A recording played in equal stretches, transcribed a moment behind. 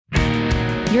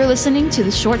You're listening to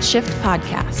the Short Shift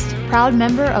Podcast, proud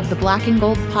member of the Black and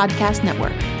Gold Podcast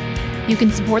Network. You can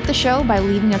support the show by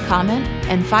leaving a comment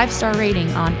and 5-star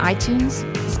rating on iTunes,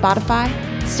 Spotify,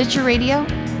 Stitcher Radio,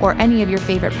 or any of your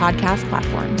favorite podcast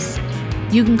platforms.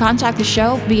 You can contact the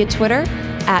show via Twitter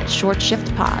at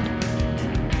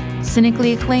ShortShiftPod.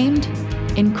 Cynically acclaimed,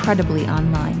 incredibly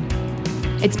online.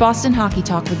 It's Boston Hockey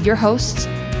Talk with your hosts,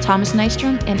 Thomas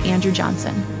Nystrom and Andrew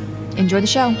Johnson. Enjoy the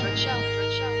show.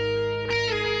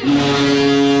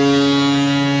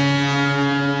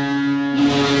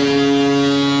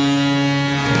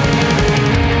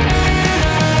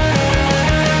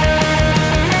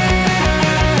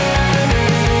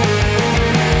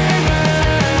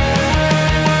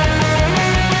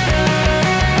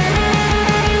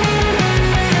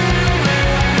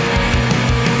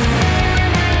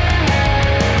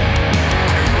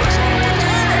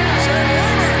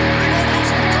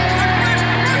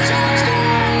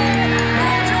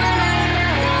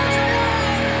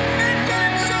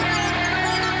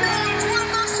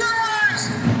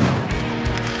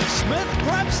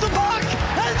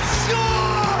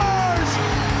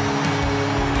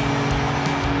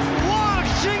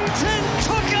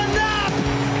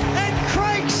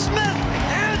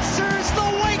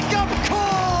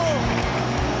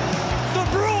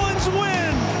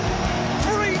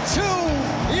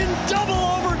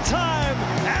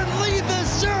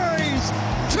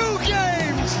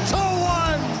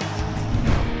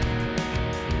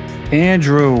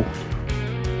 Andrew,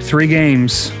 3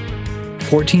 games,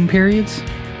 14 periods?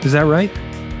 Is that right?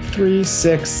 3,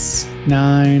 6,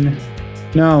 9.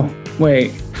 No,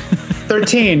 wait.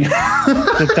 13.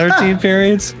 The 13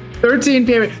 periods? 13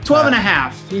 periods. 12 and a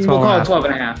half. We'll call it 12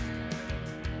 and a half.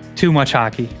 Too much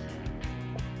hockey.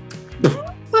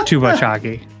 Too much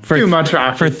hockey. Too much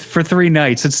hockey. For 3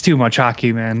 nights, it's too much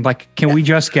hockey, man. Like, can we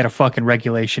just get a fucking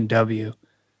regulation W?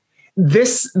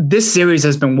 This series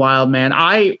has been wild, man.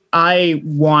 I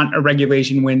want a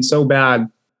regulation win so bad,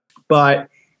 but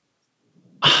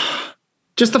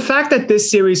just the fact that this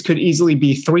series could easily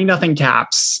be 3-0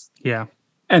 Caps, yeah,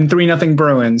 and 3-0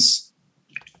 Bruins,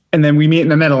 and then we meet in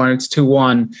the middle and it's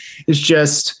 2-1 is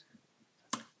just.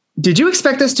 Did you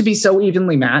expect this to be so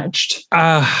evenly matched?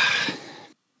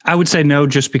 I would say no,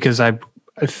 just because I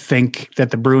think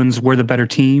that the Bruins were the better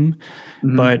team.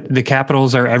 But the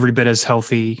Capitals are every bit as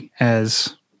healthy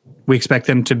as we expect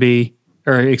them to be,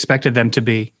 or expected them to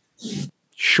be,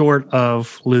 short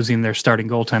of losing their starting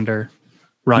goaltender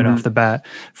right off the bat.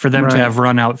 For them to have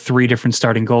run out 3 different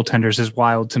starting goaltenders is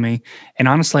wild to me. And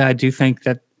honestly, I do think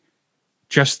that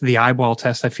just the eyeball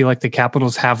test, I feel like the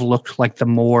Capitals have looked like the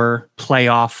more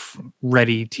playoff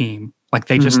ready team. Like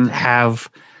they just have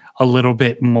a little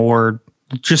bit more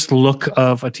just look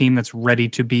of a team that's ready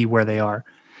to be where they are.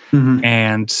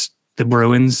 And the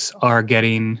Bruins are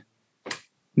getting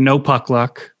no puck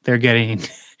luck. They're getting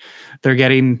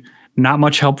not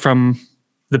much help from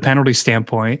the penalty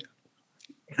standpoint.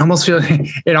 It almost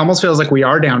feels like we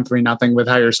are down 3-0 with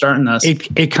how you're starting this.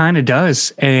 It kind of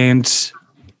does. And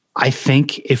I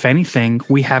think if anything,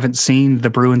 we haven't seen the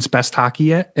Bruins' best hockey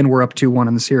yet, and we're up 2-1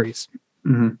 in the series.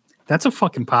 That's a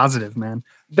fucking positive, man.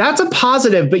 That's a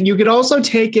positive, but you could also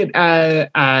take it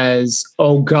as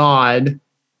oh God,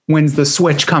 when's the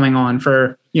switch coming on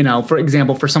for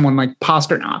example, for someone like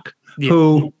Pastrnak,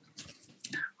 who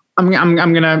I'm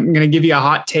gonna give you a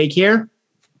hot take here.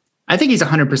 I think he's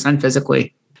 100%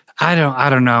 physically. I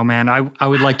don't know, man. I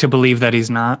would like to believe that he's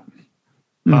not.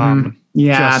 Yeah,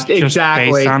 exactly. Just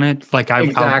based on it, like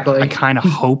I kind of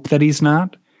hope that he's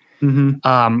not.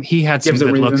 He had some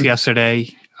good looks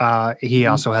yesterday. He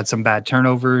also had some bad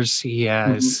turnovers. He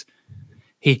has,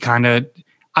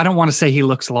 I don't want to say he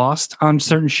looks lost on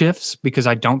certain shifts because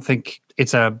I don't think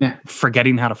it's a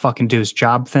forgetting how to fucking do his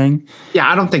job thing.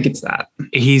 Yeah, I don't think it's that.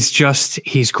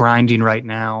 He's grinding right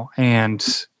now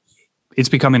and it's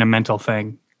becoming a mental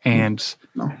thing. And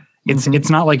it's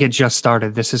not like it just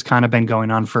started. This has kind of been going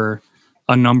on for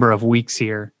a number of weeks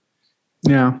here.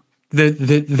 Yeah.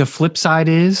 The flip side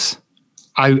is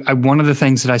I one of the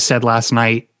things that I said last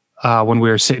night when we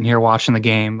were sitting here watching the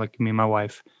game, like me and my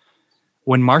wife,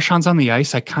 when Marchand's on the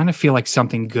ice, I kind of feel like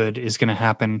something good is going to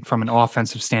happen from an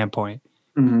offensive standpoint.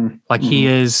 Like he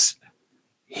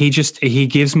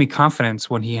gives me confidence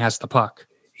when he has the puck.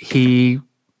 He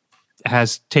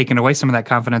has taken away some of that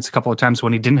confidence a couple of times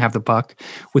when he didn't have the puck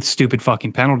with stupid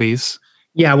fucking penalties.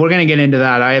 Yeah, we're going to get into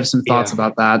that. I have some thoughts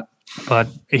about that. But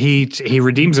he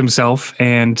redeems himself,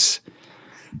 and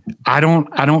I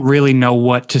don't really know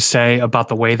what to say about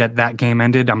the way that game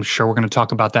ended. I'm sure we're going to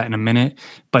talk about that in a minute.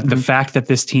 But the fact that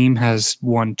this team has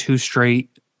won 2 straight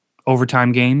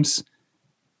overtime games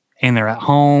and they're at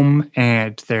home,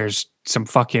 and there's some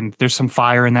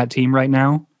fire in that team right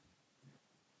now.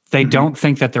 They don't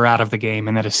think that they're out of the game,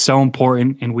 and that is so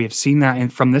important. And we have seen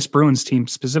that from this Bruins team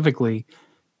specifically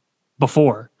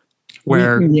before,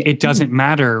 where it doesn't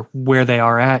matter where they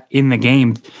are at in the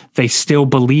game. They still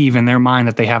believe in their mind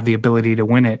that they have the ability to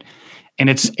win it. And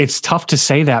it's tough to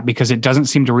say that because it doesn't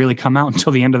seem to really come out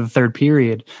until the end of the third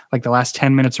period, like the last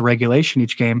 10 minutes of regulation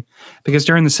each game. Because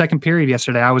during the second period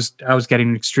yesterday, I was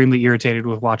getting extremely irritated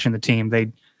with watching the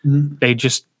team. They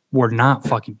just were not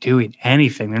fucking doing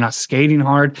anything. They're not skating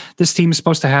hard. This team is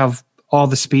supposed to have all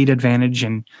the speed advantage,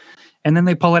 and then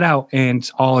they pull it out, and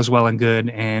all is well and good.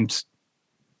 And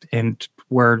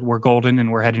we're golden,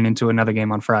 and we're heading into another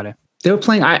game on Friday. They were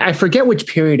playing, I forget which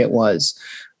period it was,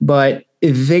 but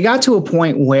they got to a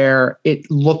point where it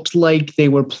looked like they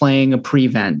were playing a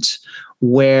prevent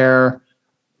where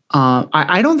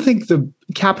I don't think the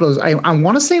Capitals, I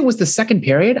want to say it was the second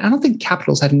period. I don't think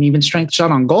Capitals had an even strength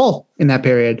shot on goal in that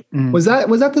period. Was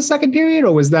that the second period,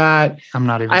 or was that? I'm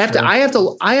not even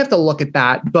sure. I have to look at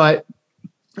that, but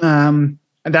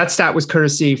that stat was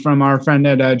courtesy from our friend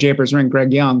at Japers Rink,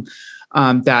 Greg Young.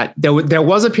 That there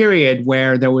was a period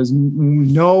where there was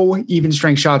no even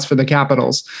strength shots for the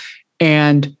Capitals.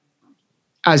 And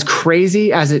as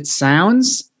crazy as it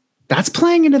sounds, that's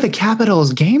playing into the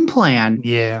Capitals game plan.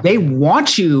 Yeah. They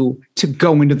want you to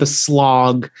go into the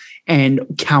slog and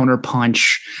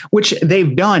counterpunch, which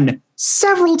they've done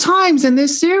several times in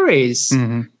this series.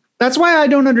 Mm-hmm. That's why I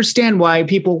don't understand why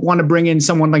people want to bring in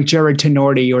someone like Jared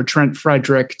Tenorti or Trent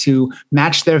Frederick to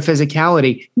match their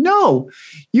physicality. No,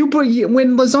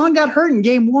 when Lauzon got hurt in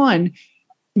game one,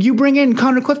 you bring in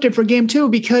Connor Clifton for game two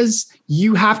because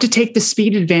you have to take the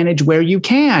speed advantage where you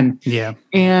can. Yeah.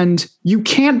 And you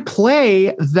can't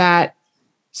play that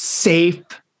safe,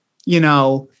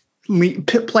 play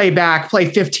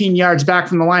 15 yards back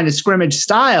from the line of scrimmage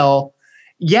style.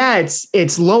 Yeah,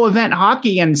 it's low event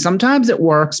hockey, and sometimes it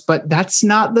works, but that's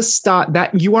not the start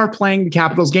that you are playing the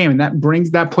Capitals game, and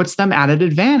that puts them at an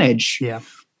advantage. Yeah.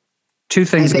 Two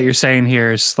things that you're saying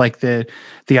here is like the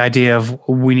idea of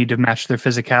we need to match their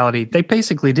physicality. They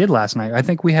basically did last night. I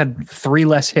think we had 3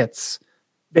 less hits.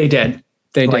 They did.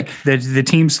 The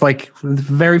team's like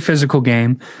very physical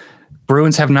game.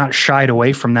 Bruins have not shied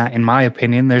away from that, in my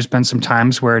opinion. There's been some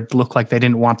times where it looked like they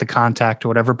didn't want the contact or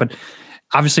whatever, but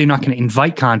obviously you're not going to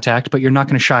invite contact, but you're not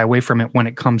going to shy away from it when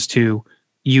it comes to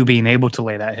you being able to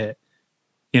lay that hit.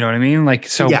 You know what I mean? Like,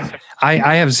 so yeah.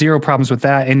 I have zero problems with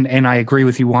that. And I agree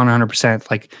with you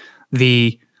 100%. Like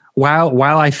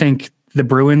while I think the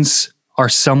Bruins are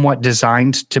somewhat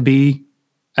designed to be,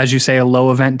 as you say, a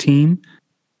low event team,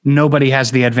 nobody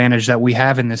has the advantage that we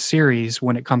have in this series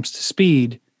when it comes to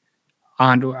speed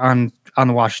on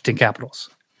the Washington Capitals.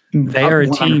 They are a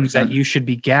team 100%. That you should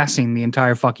be gassing the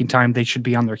entire fucking time. They should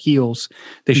be on their heels.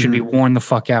 They should be worn the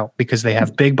fuck out because they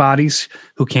have big bodies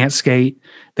who can't skate.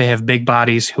 They have big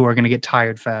bodies who are going to get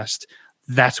tired fast.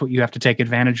 That's what you have to take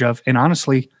advantage of. And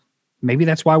honestly, maybe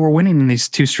that's why we're winning in these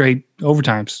 2 straight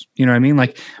overtimes. You know what I mean?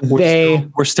 Like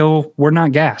we're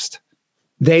not gassed.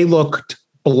 They looked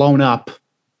blown up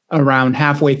around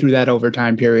halfway through that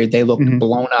overtime period. They looked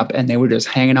blown up, and they were just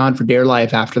hanging on for dear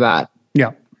life after that.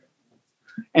 Yeah.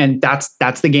 And that's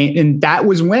the game. And that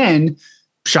was when,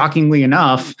 shockingly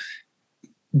enough,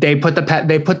 they put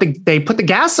the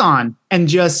gas on and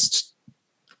just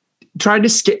tried to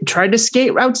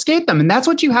skate them. And that's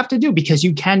what you have to do, because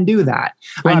you can do that.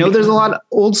 Well, I know there's a lot of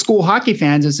old school hockey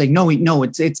fans that say, no,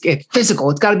 it's physical.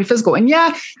 It's got to be physical. And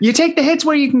yeah, you take the hits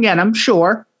where you can get them,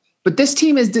 sure. But this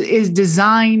team is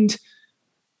designed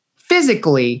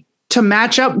physically to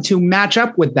match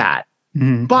up with that.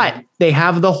 Mm-hmm. But they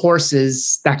have the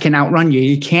horses that can outrun you.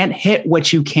 You can't hit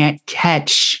what you can't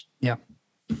catch. Yeah.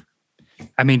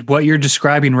 I mean, what you're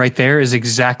describing right there is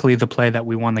exactly the play that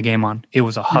we won the game on. It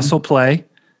was a hustle play.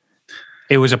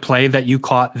 It was a play that you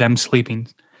caught them sleeping.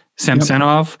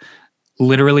 Samsonov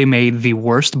literally made the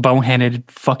worst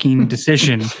boneheaded fucking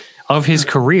decision of his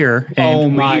career.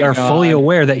 And we are fully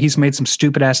aware that he's made some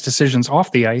stupid ass decisions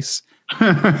off the ice.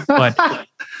 But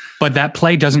that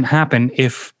play doesn't happen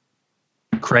if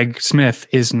Craig Smith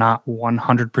is not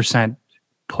 100%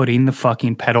 putting the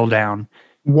fucking pedal down.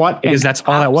 Because that's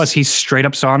all that was. He straight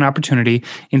up saw an opportunity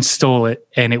and stole it.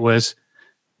 And it was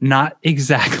not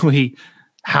exactly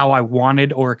how I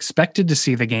wanted or expected to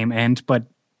see the game end. But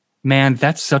man,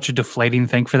 that's such a deflating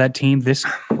thing for that team.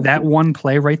 That one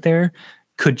play right there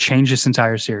could change this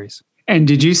entire series. And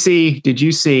did you see,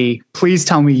 please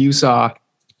tell me you saw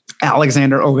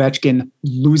Alexander Ovechkin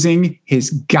losing his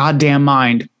goddamn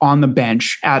mind on the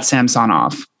bench at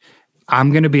Samsonov. I'm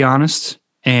going to be honest.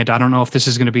 And I don't know if this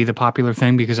is going to be the popular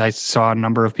thing because I saw a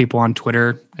number of people on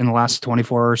Twitter in the last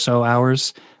 24 or so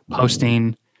hours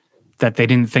posting that they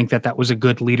didn't think that was a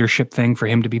good leadership thing for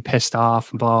him to be pissed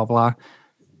off and blah, blah, blah.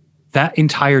 That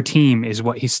entire team is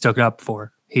what he stood up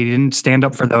for. He didn't stand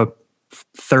up for the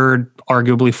third,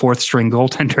 arguably fourth string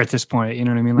goaltender at this point. You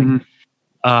know what I mean?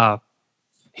 Like,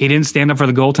 he didn't stand up for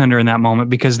the goaltender in that moment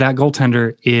because that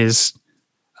goaltender is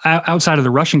outside of the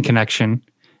Russian connection,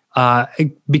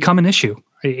 become an issue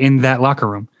in that locker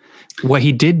room. What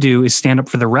he did do is stand up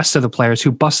for the rest of the players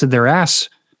who busted their ass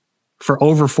for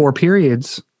over 4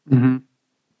 periods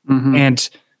and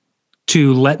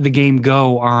to let the game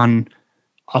go on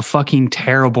a fucking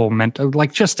terrible mental,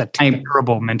 like just a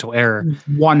terrible mental error.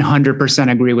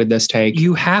 100% agree with this take.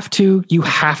 You have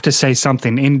to say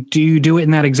something. And do you do it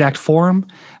in that exact forum?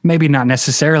 Maybe not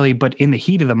necessarily, but in the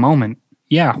heat of the moment,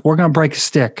 yeah, we're going to break a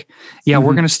stick. Yeah,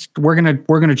 we're going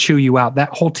to chew you out. That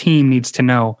whole team needs to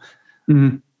know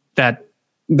that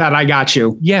I got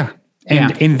you. Yeah.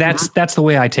 And that's the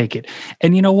way I take it.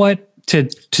 And you know what? To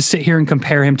sit here and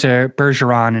compare him to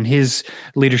Bergeron and his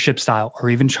leadership style, or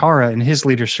even Chara and his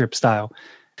leadership style,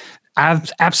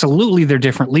 absolutely they're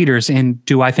different leaders. And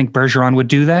do I think Bergeron would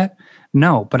do that?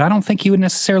 No, but I don't think he would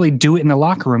necessarily do it in the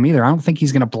locker room either. I don't think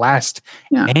he's going to blast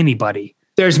anybody.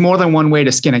 There's more than one way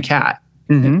to skin a cat.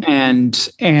 And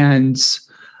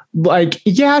like,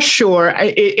 yeah, sure.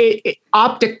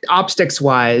 Optics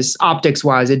wise,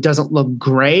 it doesn't look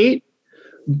great.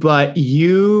 But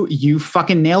you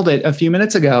fucking nailed it a few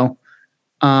minutes ago.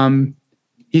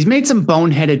 He's made some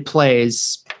boneheaded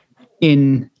plays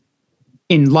in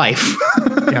life,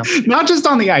 not just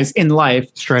on the ice, in life.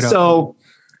 Straight up. So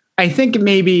I think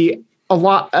maybe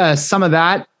some of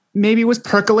that maybe was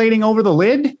percolating over the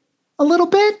lid a little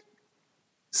bit.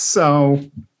 So,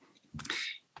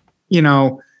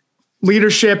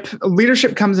 leadership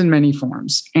comes in many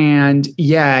forms, and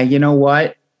yeah, you know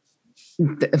what?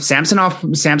 Samsonov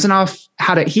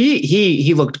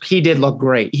he did look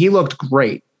great. He looked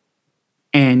great.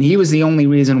 And he was the only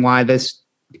reason why this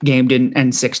game didn't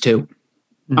end 6-2.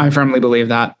 I firmly believe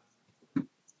that.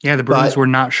 Yeah, the Bruins were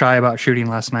not shy about shooting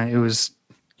last night. It was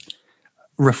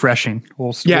refreshing. It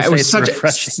was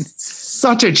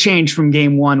such a change from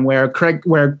game 1 where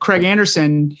Craig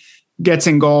Anderson gets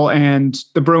in goal and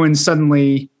the Bruins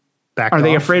suddenly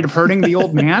they afraid of hurting the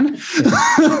old man?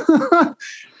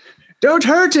 Don't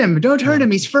hurt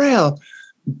him. He's frail.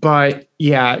 But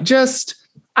yeah,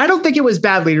 I don't think it was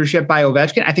bad leadership by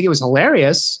Ovechkin. I think it was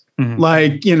hilarious.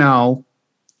 Like, a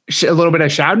little bit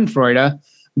of Schadenfreude,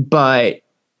 but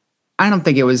I don't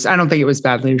think it was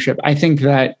bad leadership. I think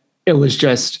that it was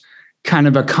just kind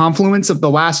of a confluence of the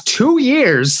last 2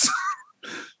 years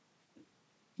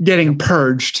getting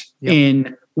purged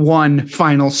in one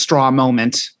final straw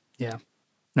moment. Yeah.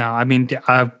 No, I mean,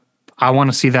 I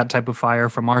want to see that type of fire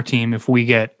from our team if we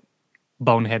get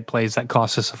bonehead plays that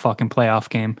cost us a fucking playoff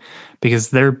game, because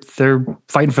they're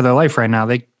fighting for their life right now.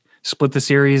 They split the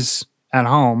series at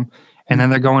home and then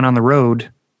they're going on the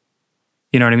road.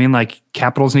 You know what I mean? Like,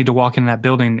 Capitals need to walk in that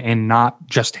building and not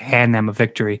just hand them a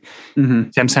victory.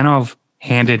 Samsonov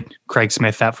handed Craig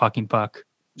Smith that fucking puck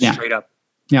straight up.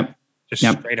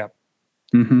 Straight up.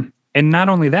 And not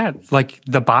only that, like,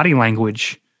 the body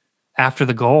language after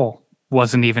the goal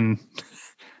wasn't even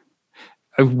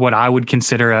what I would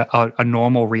consider a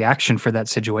normal reaction for that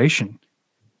situation.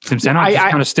 Samsonov just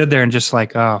kind of stood there and just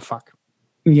like, oh, fuck.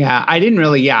 Yeah, I didn't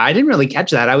really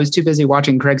catch that. I was too busy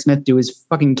watching Craig Smith do his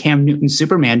fucking Cam Newton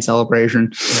Superman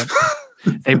celebration.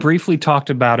 They briefly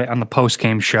talked about it on the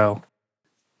post-game show.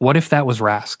 What if that was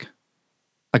Rask?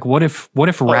 Like, what if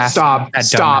Rask had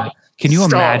done that? Can you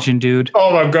imagine, dude?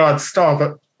 Oh my God, stop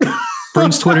it.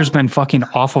 Bruins Twitter's been fucking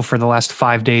awful for the last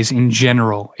 5 days in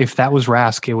general. If that was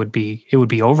Rask, it would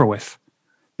be over with.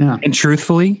 Yeah. And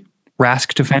truthfully,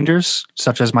 Rask defenders,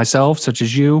 such as myself, such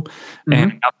as you,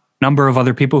 and a number of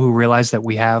other people who realize that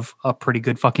we have a pretty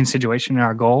good fucking situation in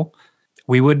our goal,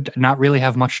 we would not really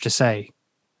have much to say.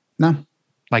 No.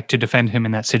 Like, to defend him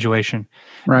in that situation.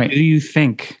 Right. Do you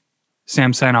think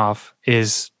Samsonov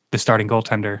is the starting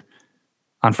goaltender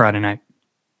on Friday night?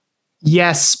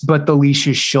 Yes, but the leash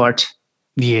is short.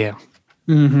 Yeah.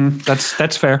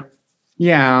 That's fair.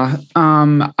 Yeah.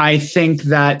 I think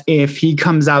that if he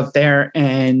comes out there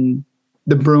and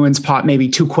the Bruins pot maybe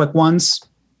 2 quick ones,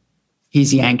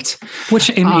 he's yanked. Which,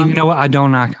 you know what? I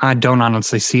don't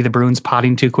honestly see the Bruins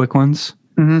potting 2 quick ones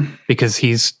because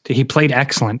he played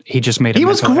excellent. He just made He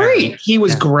was great. He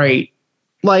was great.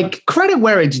 Like, credit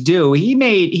where it's due. He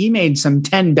made some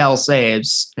 10 bell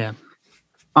saves. Yeah.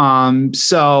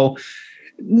 So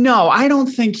no, I don't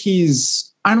think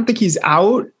he's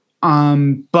out.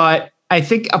 But I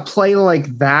think a play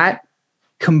like that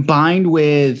combined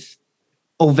with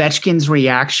Ovechkin's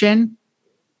reaction,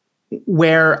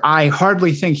 where I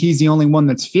hardly think he's the only one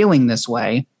that's feeling this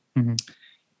way. Mm-hmm.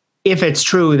 If it's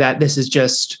true that this is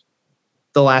just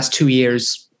the last 2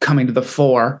 years coming to the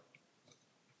fore,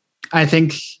 I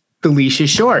think the leash is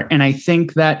short. And I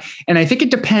think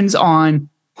it depends on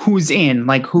who's in,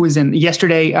 like who is in.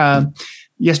 Yesterday,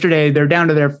 they're down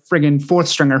to their friggin' fourth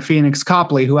stringer, Phoenix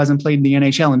Copley, who hasn't played in the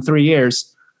NHL in 3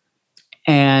 years.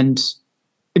 And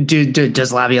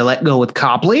does Laviolette go with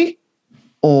Copley?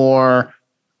 Or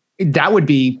that would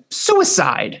be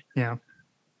suicide. Yeah.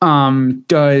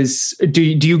 Do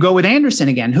you go with Anderson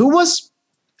again? Who was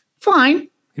fine.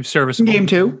 He was serviceable. Game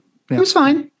 2. Yeah. He was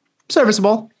fine.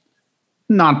 Serviceable.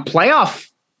 Not playoff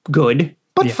good,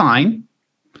 but fine.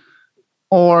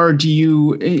 Or do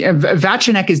you,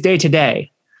 Vachinek is day to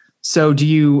day. So do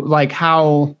you like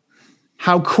how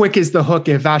quick is the hook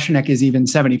if Vachinek is even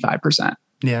 75%?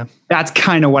 Yeah. That's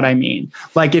kind of what I mean.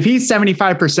 Like if he's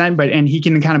 75%, and he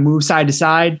can kind of move side to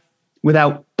side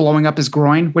without blowing up his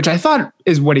groin, which I thought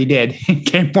is what he did in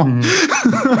game 1.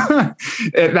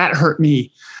 Mm-hmm. That hurt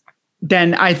me.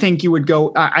 Then I think you would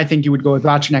go with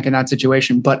Vachinek in that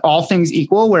situation. But all things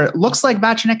equal, where it looks like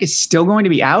Vachinek is still going to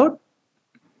be out,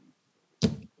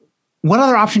 what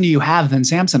other option do you have than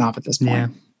Samsonov at this point? Yeah.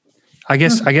 I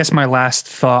guess my last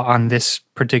thought on this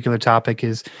particular topic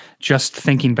is just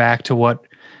thinking back to what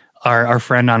our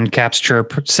friend on Caps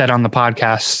Chirp said on the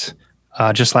podcast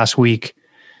just last week.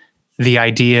 The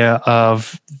idea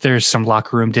of there's some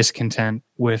locker room discontent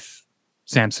with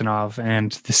Samsonov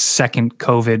and the second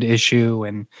COVID issue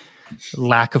and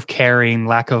lack of caring,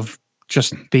 lack of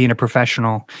just being a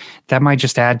professional. That might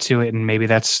just add to it, and maybe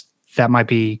that might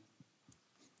be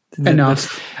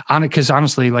enough. Because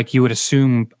honestly, like you would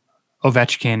assume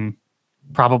Ovechkin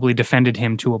probably defended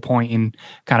him to a point and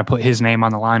kind of put his name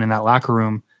on the line in that locker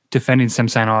room, defending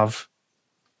Samsonov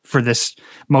for this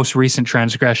most recent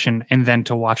transgression, and then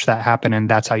to watch that happen, and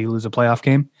that's how you lose a playoff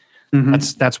game.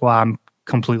 Mm-hmm. That's why I'm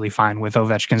completely fine with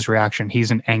Ovechkin's reaction.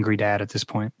 He's an angry dad at this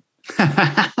point.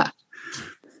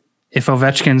 If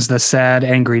Ovechkin's the sad,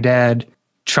 angry dad,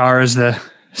 Chara's the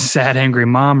sad, angry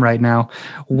mom right now.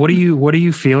 What are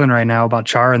you feeling right now about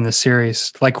Chara in this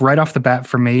series? Like right off the bat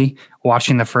for me,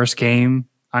 watching the first game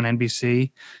on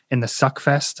NBC in the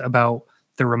Suckfest about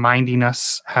the reminding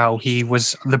us how he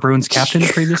was the Bruins captain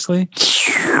previously.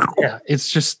 Yeah,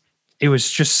 it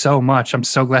was just so much. I'm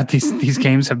so glad these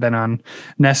games have been on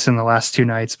Ness in the last 2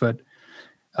 nights, but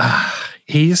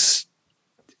he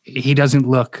doesn't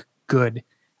look good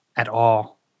at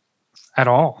all.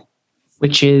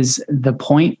 Which is the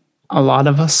point a lot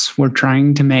of us were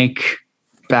trying to make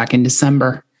back in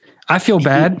December. I feel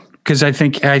bad because I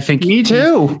think me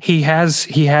too. He has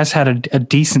had a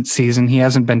decent season. He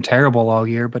hasn't been terrible all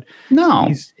year, but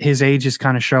no, his age is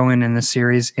kind of showing in this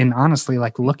series. And honestly,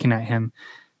 like looking at him,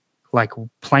 like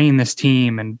playing this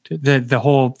team, and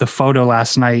the photo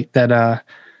last night that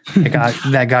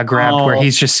got grabbed where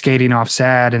he's just skating off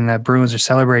sad and the Bruins are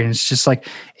celebrating. It's just like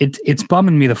it's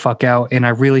bumming me the fuck out, and I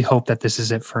really hope that this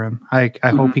is it for him. I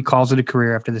hope he calls it a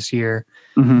career after this year,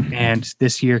 and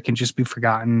this year can just be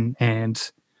forgotten.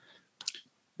 And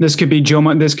this could be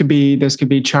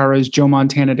Chara's Joe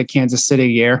Montana to Kansas City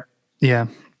year. Yeah,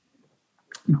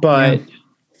 but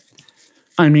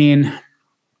I mean,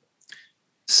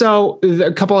 so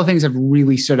a couple of things have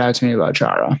really stood out to me about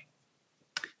Chara.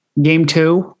 Game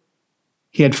 2,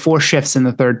 he had 4 shifts in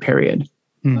the third period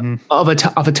of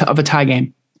a tie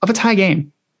game.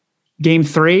 Game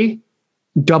 3,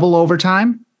 double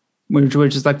overtime, which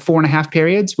is like 4.5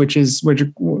 periods, which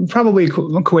probably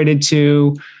equated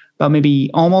to about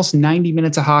maybe almost 90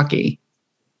 minutes of hockey.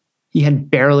 He had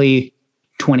barely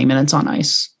 20 minutes on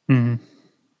ice,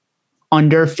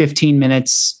 under 15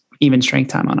 minutes even strength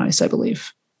time on ice, I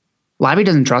believe. Lavi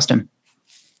doesn't trust him.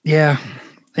 Yeah.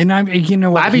 And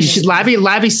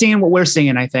Lavi's seeing what we're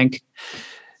seeing, I think.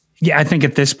 Yeah, I think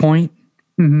at this point.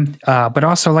 But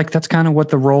also, like, that's kind of what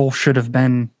the role should have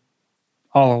been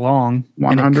all along.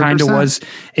 100%. And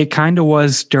it kind of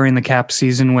was during the Cap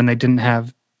season when they didn't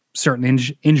have certain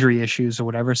injury issues or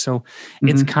whatever. So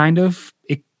it kind of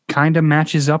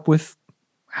matches up with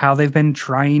how they've been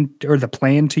trying, or the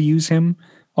plan to use him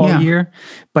all year.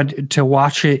 But to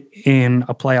watch it in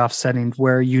a playoff setting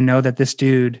where you know that this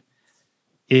dude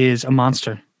is a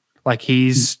monster. Like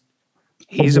he's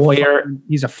a warrior.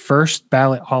 He's a first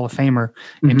ballot Hall of Famer.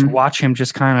 And to watch him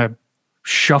just kind of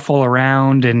shuffle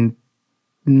around and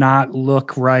not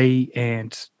look right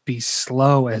and be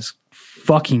slow as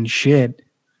fucking shit.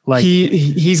 Like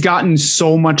he's gotten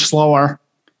so much slower.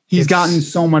 He's gotten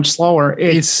so much slower.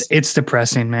 It's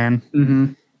depressing,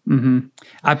 man.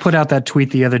 I put out that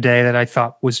tweet the other day that I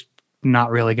thought was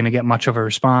not really going to get much of a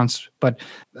response, but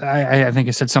I think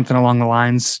I said something along the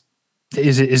lines,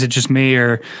 is it just me,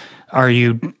 or are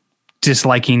you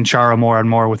disliking Chara more and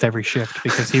more with every shift?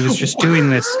 Because he was just doing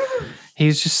this.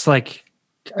 He's just like,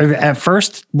 at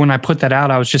first when I put that out,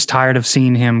 I was just tired of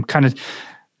seeing him kind of,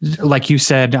 like you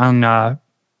said on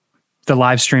the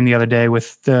live stream the other day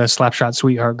with the Slapshot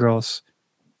Sweetheart girls.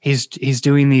 He's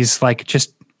doing these like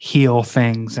just heel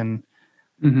things and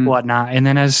whatnot. And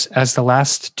then as the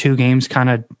last two games kind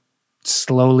of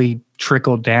slowly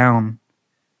trickled down,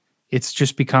 it's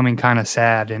just becoming kind of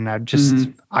sad. And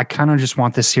I kind of just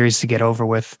want this series to get over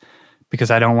with because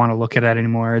I don't want to look at it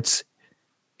anymore. It's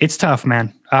tough,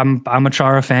 man. I'm a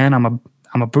Chara fan. I'm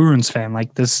a Bruins fan.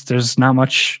 Like this, there's not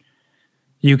much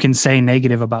you can say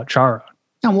negative about Chara.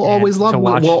 And we'll always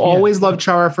love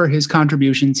Chara for his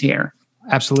contributions here.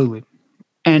 Absolutely.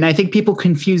 And I think people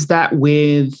confuse that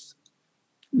with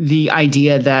the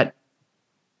idea that,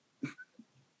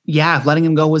 letting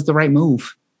him go was the right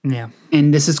move. Yeah.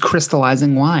 And this is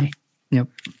crystallizing why. Yep.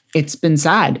 It's been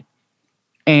sad.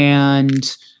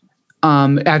 And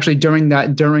actually during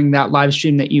that live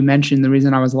stream that you mentioned, the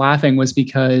reason I was laughing was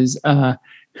because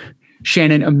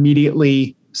Shannon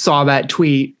immediately saw that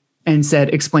tweet and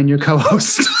said, "Explain your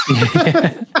co-host."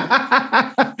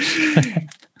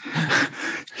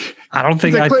 I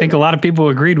think a lot of people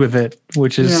agreed with it,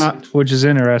 which is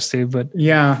interesting. But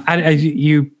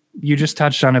you just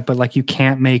touched on it, but like you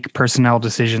can't make personnel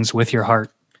decisions with your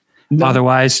heart. No.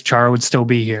 Otherwise, Chara would still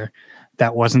be here.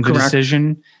 That wasn't the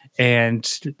decision. And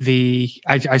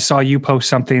I saw you post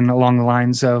something along the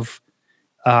lines of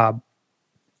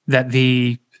that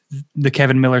the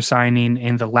Kevin Miller signing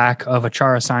and the lack of a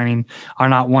Chara signing are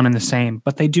not one and the same,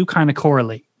 but they do kind of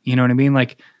correlate. You know what I mean?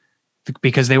 Like,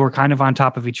 because they were kind of on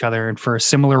top of each other and for a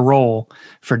similar role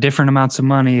for different amounts of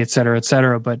money, et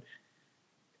cetera, but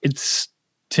it's,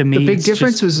 to me, the big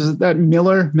difference was that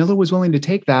Miller was willing to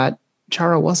take that.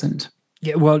 Chara wasn't.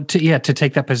 Yeah. Well, to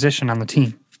take that position on the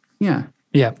team. Yeah.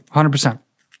 Yeah. 100%.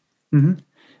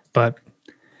 But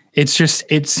it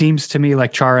seems to me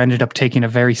like Chara ended up taking a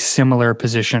very similar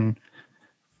position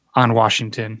on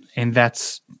Washington, and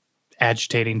that's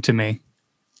agitating to me.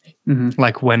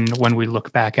 Like when we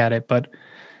look back at it, but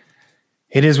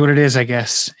it is what it is, I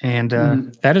guess. And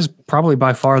that is probably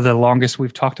by far the longest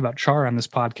we've talked about Chara on this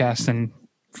podcast in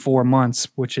 4 months,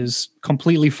 which is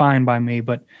completely fine by me,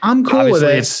 but I'm cool with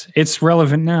it. It's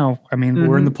relevant now. I mean,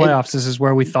 we're in the playoffs. This is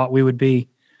where we thought we would be.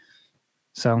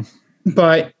 So,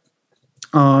 but,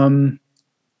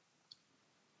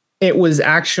 it was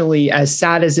actually, as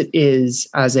sad as it is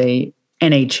as a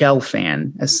NHL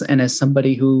fan, and as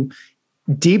somebody who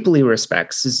deeply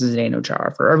respects Zdeno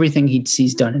Chara for everything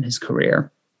he's done in his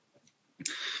career,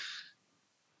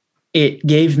 it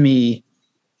gave me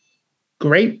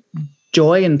great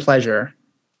joy and pleasure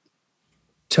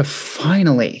to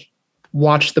finally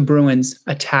watch the Bruins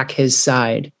attack his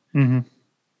side,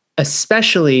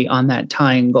 especially on that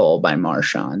tying goal by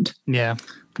Marchand. Yeah.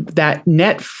 That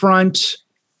net front,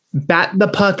 bat the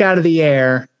puck out of the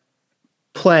air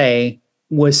play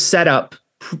was set up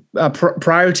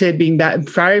prior to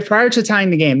tying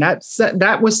the game.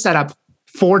 That was set up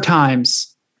 4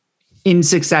 times in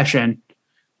succession.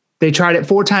 They tried it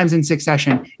 4 times in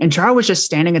succession, and Chara was just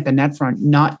standing at the net front,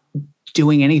 not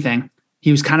doing anything.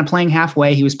 He was kind of playing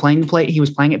halfway. He was playing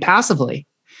it passively.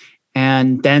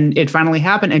 And then it finally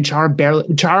happened, and Chara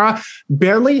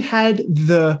barely had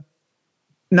the,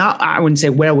 I wouldn't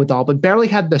say wherewithal, but barely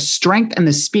had the strength and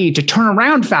the speed to turn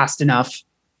around fast enough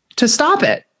to stop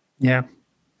it. Yeah.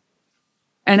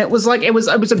 And it was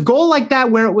a goal like that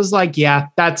where it was like, yeah,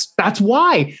 that's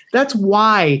why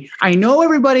I know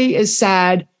everybody is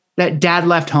sad that dad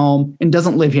left home and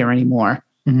doesn't live here anymore.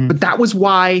 But that was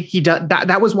why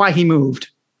that was why he moved.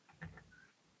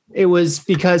 It was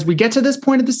because we get to this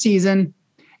point of the season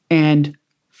and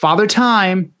Father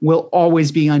Time will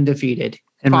always be undefeated.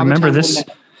 And remember this,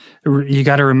 you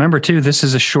got to remember too, this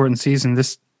is a shortened season.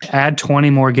 This add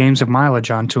 20 more games of mileage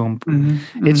onto him.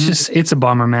 It's a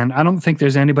bummer, man. I don't think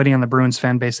there's anybody on the Bruins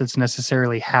fan base that's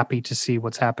necessarily happy to see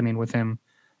what's happening with him.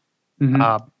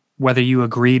 Whether you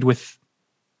agreed with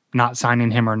not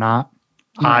signing him or not.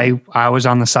 I was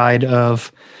on the side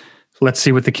of let's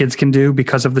see what the kids can do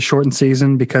because of the shortened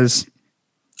season, because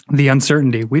the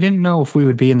uncertainty. We didn't know if we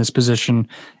would be in this position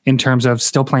in terms of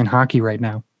still playing hockey right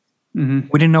now. We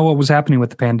didn't know what was happening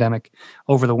with the pandemic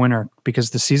over the winter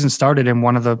because the season started in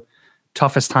one of the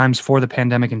toughest times for the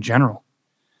pandemic in general.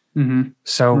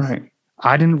 So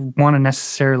I didn't want to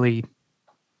necessarily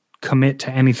commit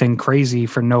to anything crazy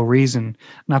for no reason.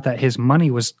 Not that his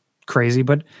money was crazy,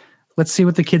 but let's see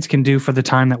what the kids can do for the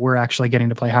time that we're actually getting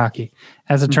to play hockey.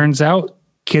 As it turns out,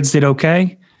 kids did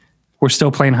okay. We're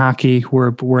still playing hockey.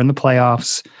 We're in the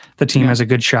playoffs. The team has a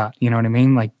good shot. You know what I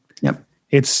mean? Like,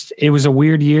 it was a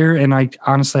weird year, and I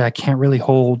honestly can't really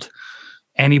hold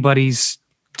anybody's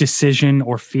decision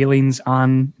or feelings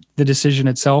on the decision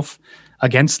itself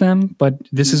against them. But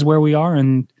this is where we are,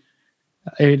 and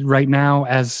right now,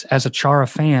 as a Chara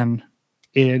fan,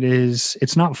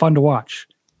 it's not fun to watch.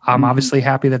 I'm obviously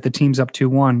happy that the team's up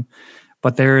 2-1,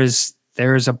 but there is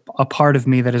a part of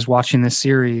me that is watching this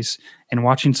series and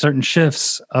watching certain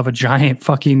shifts of a giant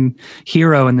fucking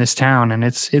hero in this town, and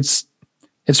it's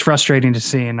frustrating to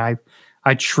see. And I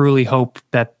truly hope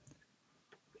that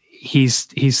he's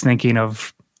thinking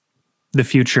of the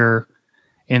future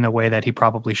in a way that he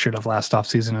probably should have last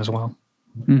offseason as well.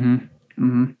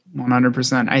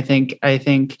 100%. I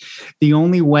think the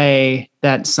only way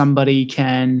that somebody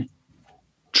can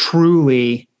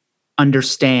truly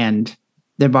understand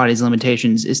their body's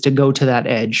limitations is to go to that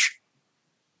edge.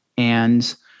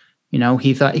 And, you know,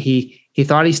 he thought he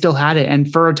still had it.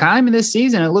 And for a time in this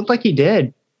season, it looked like he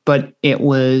did, but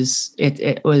it's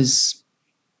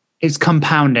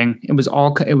compounding.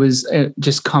 It was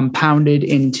just compounded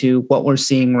into what we're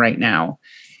seeing right now.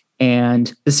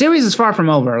 And the series is far from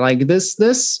over. Like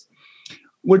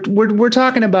we're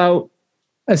talking about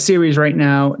a series right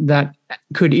now that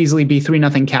could easily be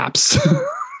 3-0 Caps.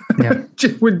 Yeah.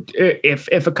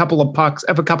 if a couple of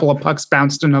pucks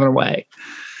bounced another way.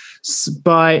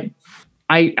 But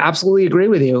I absolutely agree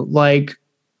with you. Like,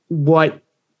 what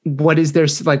is their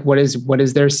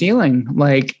ceiling?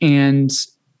 Like, and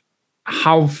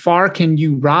how far can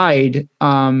you ride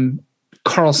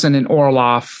Carlson and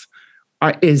Orlov?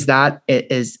 Is that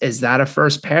a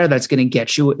first pair that's going to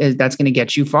get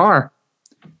you far?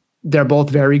 They're both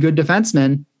very good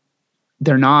defensemen.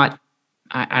 They're not.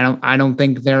 I don't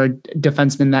think they're a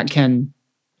defenseman that can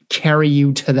carry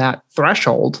you to that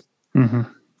threshold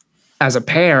as a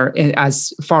pair.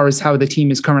 As far as how the team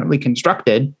is currently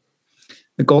constructed,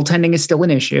 the goaltending is still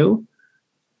an issue,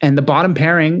 and the bottom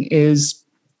pairing is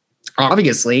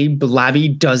obviously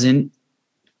Lavi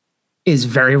is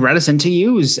very reticent to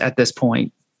use at this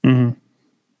point.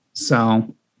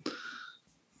 So,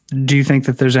 do you think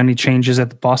that there's any changes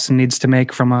that Boston needs to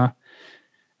make from a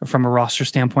roster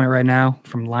standpoint right now,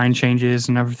 from line changes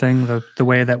and everything, the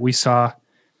way that we saw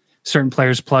certain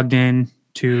players plugged in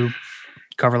to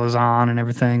cover Lazan and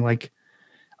everything? Like,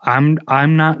 I'm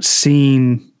not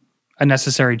seeing a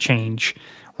necessary change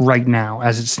right now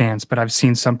as it stands, but I've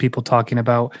seen some people talking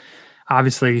about,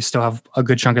 obviously you still have a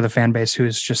good chunk of the fan base who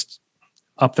is just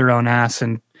up their own ass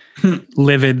and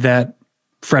livid that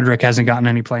Frederic hasn't gotten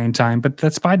any playing time, but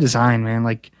that's by design, man.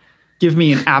 Like, Give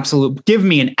me an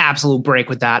absolute break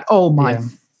with that. Oh my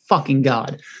fucking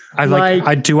God. I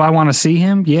want to see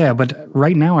him. Yeah. But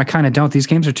right now I kind of don't. These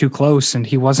games are too close, and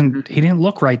he didn't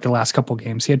look right the last couple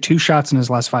games. He had 2 shots in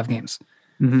his last 5 games.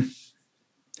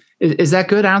 Is that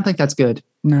good? I don't think that's good.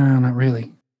 No, not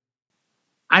really.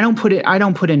 I don't put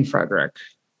in Frederic.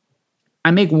 I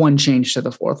make one change to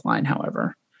the fourth line.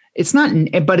 However, it's not,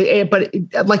 but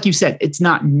like you said, it's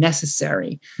not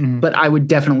necessary, but I would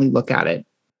definitely look at it.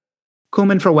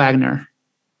 Kuhlman for Wagner.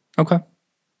 Okay.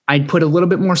 I'd put a little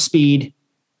bit more speed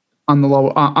on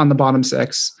the bottom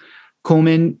 6.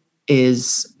 Kuhlman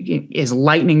is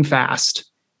lightning fast,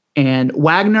 and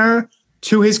Wagner,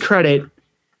 to his credit,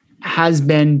 has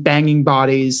been banging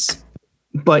bodies,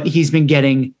 but he's been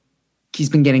getting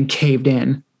caved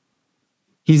in.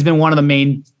 He's been one of the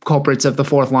main culprits of the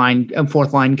fourth line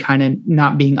kind of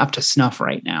not being up to snuff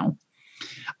right now.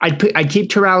 I'd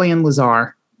keep Terrelli and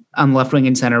Lazar on left wing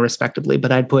and center respectively,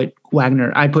 but I'd put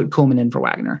Kuhlman in for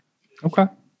Wagner. Okay.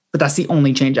 But that's the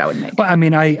only change I would make. Well, I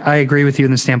mean, I agree with you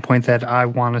in the standpoint that I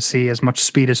want to see as much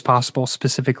speed as possible,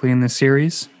 specifically in this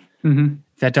series.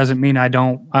 That doesn't mean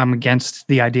I'm against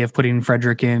the idea of putting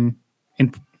Frederic in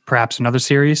perhaps another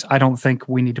series. I don't think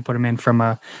we need to put him in from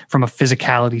a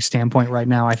physicality standpoint right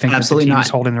now. I think absolutely the team is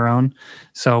holding their own.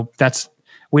 So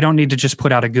we don't need to just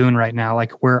put out a goon right now.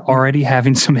 Like, we're already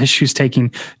having some issues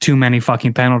taking too many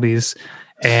fucking penalties,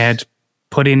 and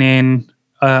putting in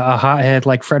a hothead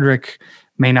like Frederic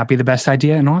may not be the best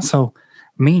idea. And also,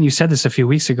 you said this a few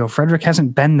weeks ago, Frederic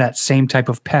hasn't been that same type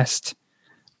of pest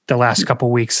the last couple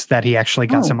of weeks that he actually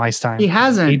got some ice time. He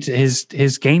hasn't.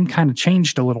 His game kind of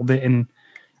changed a little bit, and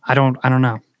I don't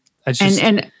know. It's just,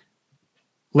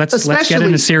 let's get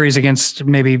in a series against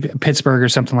maybe Pittsburgh or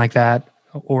something like that,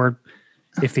 or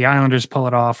if the Islanders pull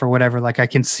it off or whatever. Like, I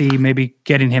can see maybe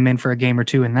getting him in for a game or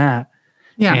two in that.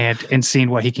 and seeing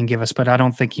what he can give us. But I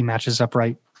don't think he matches up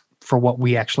right for what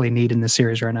we actually need in this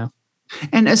series right now.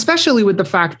 And especially with the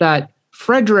fact that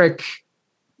Frederick,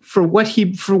 for what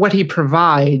he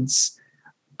provides,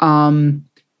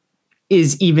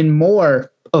 is even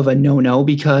more of a no-no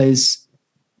because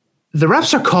the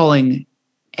refs are calling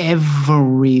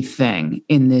everything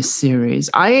in this series.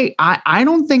 I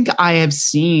don't think I have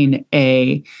seen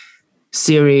a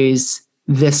series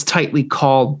this tightly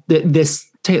called to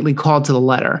the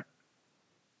letter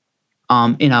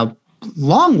in a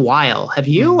long while. Have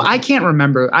you? I can't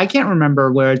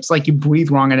remember where it's like you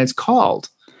breathe wrong and it's called.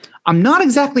 I'm not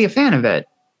exactly a fan of it.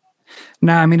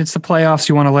 No, I mean, it's the playoffs.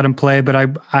 You want to let him play, but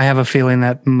I have a feeling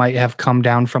that might have come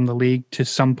down from the league to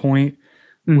some point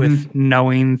with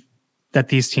knowing that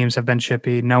these teams have been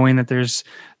chippy, knowing that there's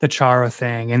the Chara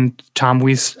thing and Tom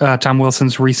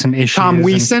Wilson's recent issues. Tom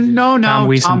Weeson? No, Tom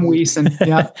Weeson.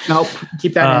 Yeah, nope.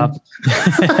 Keep that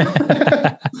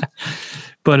in.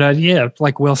 But yeah,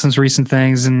 like Wilson's recent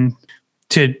things and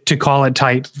to call it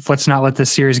tight, let's not let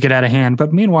this series get out of hand.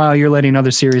 But meanwhile, you're letting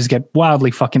other series get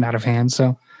wildly fucking out of hand.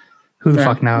 So who the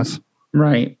fuck knows?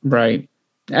 Right.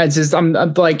 It's just, I'm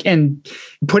like, and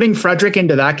putting Frederick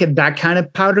into that kind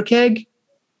of powder keg,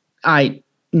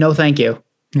 no, thank you.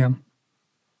 Yeah.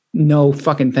 No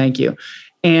fucking thank you.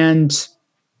 And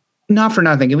not for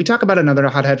nothing. Can we talk about another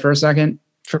hothead for a second?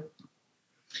 Sure.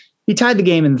 He tied the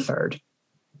game in the third.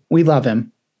 We love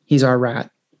him. He's our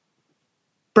rat.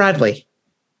 Bradley,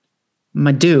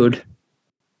 my dude,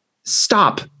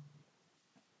 stop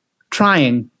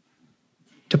trying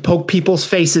to poke people's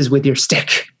faces with your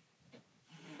stick.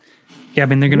 Yeah, I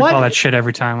mean, they're going to call that shit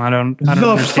every time. I don't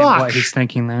understand what he's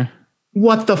thinking there.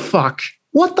 What the fuck?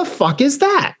 What the fuck is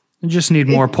that? You just need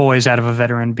more poise out of a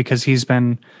veteran because he's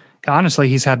had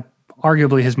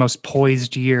arguably his most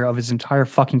poised year of his entire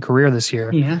fucking career this year.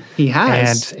 Yeah, he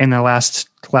has. And in the last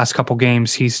couple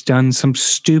games, he's done some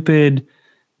stupid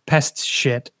pest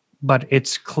shit, but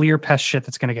it's clear pest shit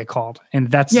that's going to get called.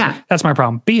 And that's my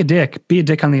problem. Be a dick. Be a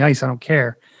dick on the ice. I don't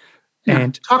care. Yeah.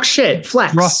 And talk shit,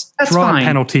 flex. That's draw fine.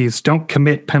 Penalties. Don't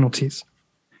commit penalties.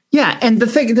 Yeah, and the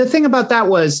thing about that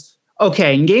was,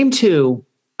 okay, in game 2,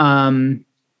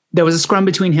 there was a scrum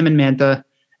between him and Mantha,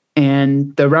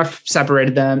 and the ref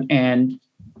separated them, and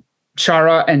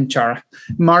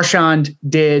Marchand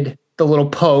did the little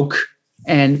poke,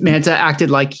 and Mantha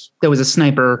acted like there was a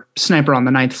sniper on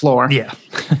the 9th floor. Yeah.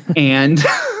 and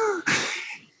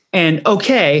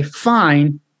okay,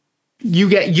 fine. You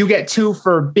get 2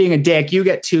 for being a dick. You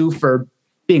get 2 for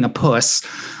being a puss.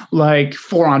 Like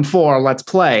 4-on-4, let's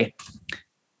play.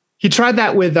 He tried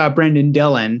that with Brendan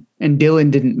Dillon, and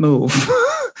Dillon didn't move.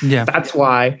 Yeah, that's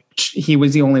why he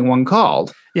was the only one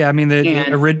called. Yeah, I mean the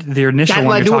initial that one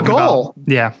led you're to a talking goal. about.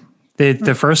 Yeah,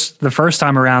 the first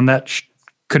time around that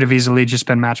could have easily just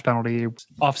been match penalty,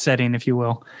 offsetting, if you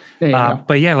will.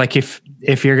 But yeah, like if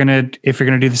you're gonna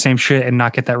do the same shit and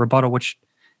not get that rebuttal, which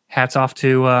hats off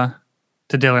to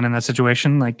Dillon in that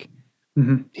situation. Like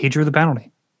he drew the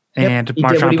penalty, and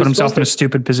Marchand put himself in a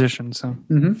stupid position. So.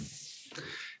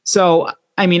 So,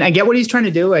 I mean, I get what he's trying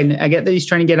to do. I get that he's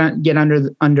trying to get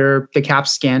under the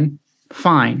Cap's skin.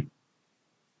 Fine.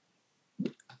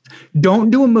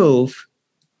 Don't do a move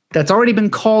that's already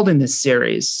been called in this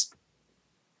series.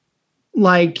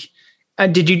 Like,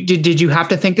 did you have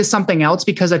to think of something else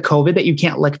because of COVID that you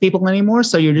can't lick people anymore?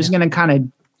 So you're just going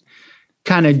to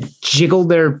kind of jiggle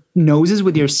their noses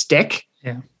with your stick?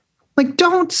 Yeah.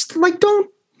 Don't.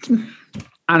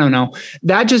 I don't know.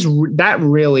 That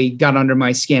really got under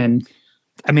my skin.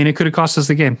 I mean, it could have cost us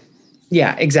the game.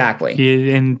 Yeah,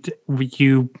 exactly. And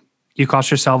you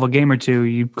cost yourself a game or two.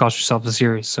 You cost yourself a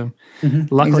series. So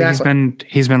luckily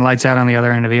he's been lights out on the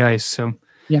other end of the ice. So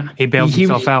yeah, he bailed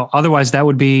himself out. Otherwise, that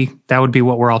would be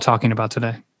what we're all talking about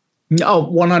today. Oh,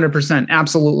 100%.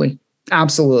 Absolutely.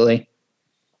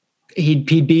 He'd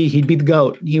be the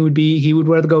GOAT. He would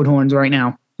wear the goat horns right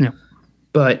now. Yeah.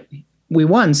 But we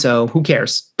won, so who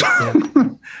cares? Yeah.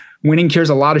 Winning cures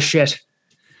a lot of shit.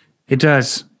 It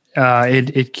does.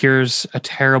 It cures a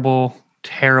terrible,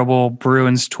 terrible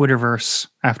Bruins Twitterverse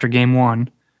after game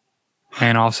 1.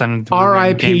 And all of a sudden,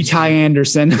 R.I.P. Ty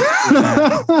Anderson.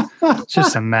 It's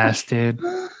just a mess, dude.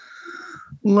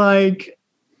 Like,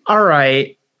 all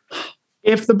right.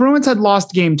 If the Bruins had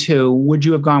lost game 2, would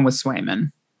you have gone with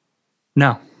Swayman?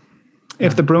 No.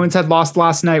 If the Bruins had lost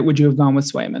last night, would you have gone with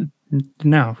Swayman?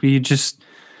 No, you just...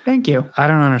 Thank you. I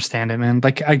don't understand it, man.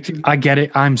 Like, I get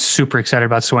it. I'm super excited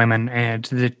about Swayman, and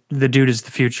the dude is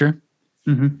the future.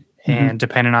 And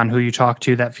depending on who you talk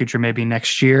to, that future may be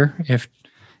next year if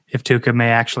Tuukka may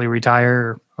actually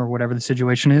retire or whatever the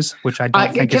situation is, which I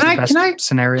don't think is the best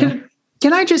scenario.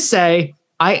 Can I just say,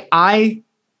 I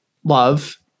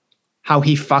love how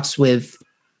he fucks with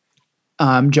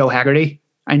Joe Haggerty.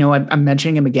 I know I'm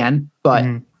mentioning him again, but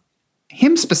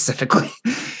him specifically,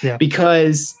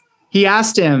 because he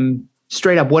asked him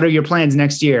straight up, what are your plans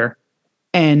next year?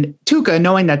 And Tuca,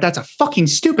 knowing that that's a fucking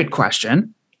stupid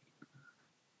question,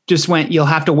 just went, you'll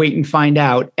have to wait and find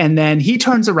out. And then he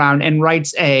turns around and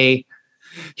writes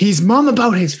he's mum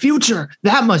about his future.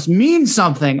 That must mean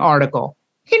something article.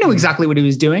 He knew exactly what he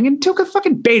was doing, and Tuca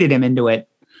fucking baited him into it.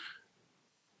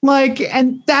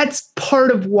 And that's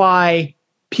part of why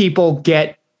people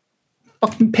get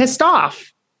fucking pissed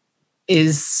off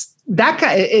is that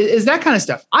kind of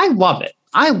stuff. I love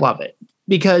it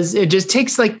because it just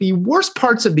takes like the worst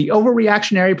parts of the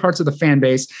overreactionary parts of the fan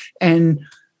base and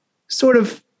sort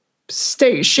of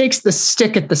shakes the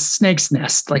stick at the snake's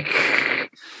nest. Like,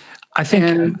 I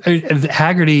think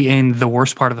Haggerty and the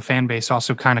worst part of the fan base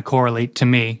also kind of correlate to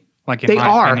me. Like, in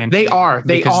my opinion, they are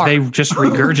they just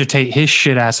regurgitate his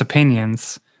shit ass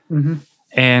opinions.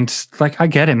 And like, I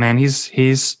get it, man.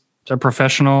 He's a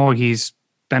professional. He's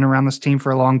been around this team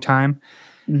for a long time.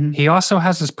 He also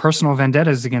has his personal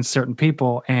vendettas against certain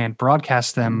people and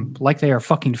broadcasts them like they are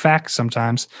fucking facts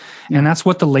sometimes. And that's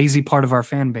what the lazy part of our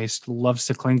fan base loves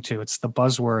to cling to. It's the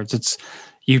buzzwords. It's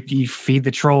you feed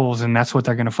the trolls, and that's what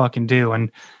they're going to fucking do. And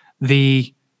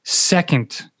the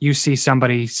second you see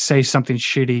somebody say something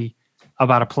shitty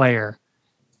about a player,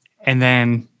 and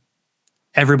then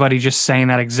everybody just saying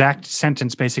that exact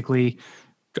sentence, basically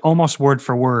almost word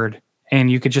for word, and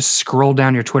you could just scroll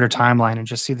down your Twitter timeline and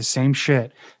just see the same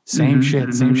shit.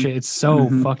 It's so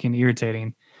fucking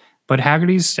irritating. But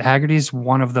Haggerty's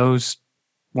one of those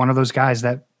guys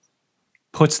that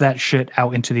puts that shit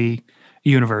out into the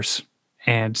universe,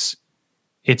 and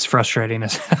it's frustrating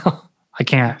as hell. I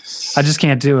just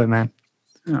can't do it, man.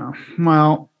 Oh,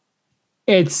 well,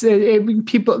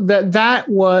 people that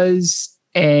was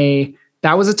a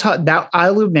tough, that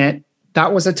I'll admit,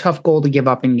 that was a tough goal to give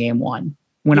up in game one.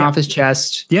 Went off his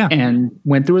chest and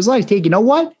went through his life. Hey, you know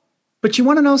what? But you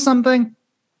want to know something?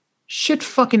 Shit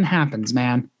fucking happens,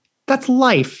 man. That's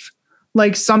life.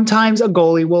 Like, sometimes a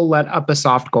goalie will let up a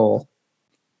soft goal.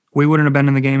 We wouldn't have been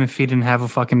in the game if he didn't have a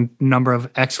fucking number of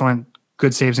excellent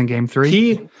good saves in game 3.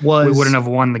 We wouldn't have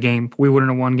won the game. We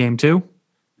wouldn't have won game 2.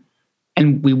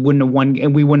 And we wouldn't have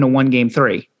won game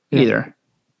 3 either.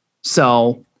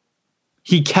 So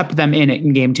he kept them in it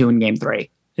in game 2 and game 3.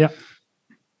 Yeah.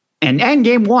 And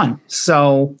game 1.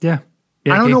 So yeah,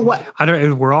 I don't know what.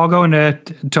 We're all going to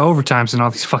overtimes in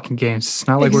all these fucking games. It's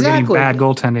not like we're getting bad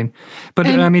goaltending. But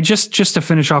I mean, just to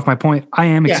finish off my point, I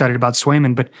am excited about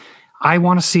Swayman, but I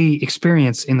want to see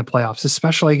experience in the playoffs,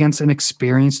 especially against an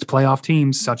experienced playoff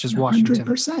team such as Washington.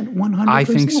 100%. I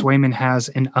think Swayman has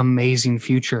an amazing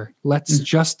future. Let's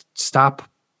just stop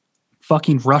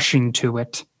fucking rushing to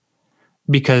it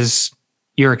because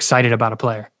you're excited about a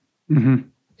player.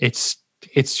 It's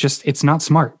not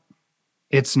smart.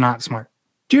 It's not smart.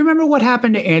 Do you remember what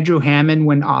happened to Andrew Hammond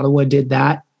when Ottawa did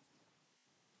that?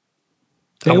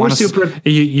 They were super.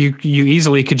 You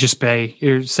easily could just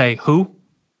say who?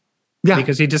 Yeah,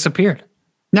 because he disappeared.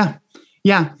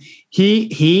 Yeah.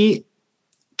 He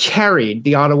carried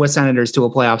the Ottawa Senators to a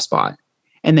playoff spot,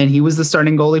 and then he was the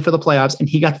starting goalie for the playoffs, and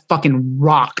he got fucking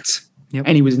rocked.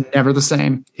 And he was never the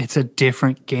same. It's a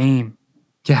different game.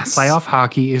 Yes, playoff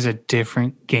hockey is a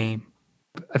different game.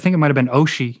 I think it might have been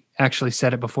Oshie actually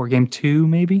said it before game 2,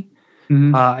 maybe,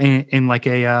 in like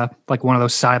like one of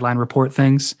those sideline report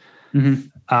things.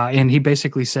 And he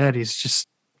basically said he's just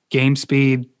game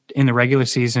speed in the regular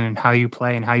season and how you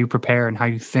play and how you prepare and how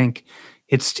you think.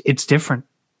 It's different.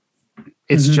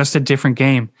 It's just a different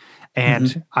game.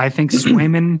 And I think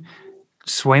Swayman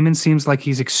seems like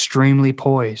he's extremely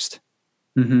poised.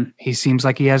 He seems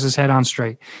like he has his head on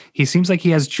straight. He seems like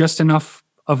he has just enough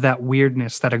of that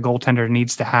weirdness that a goaltender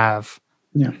needs to have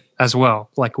as well,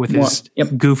 like with his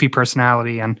goofy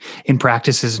personality and in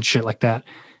practices and shit like that.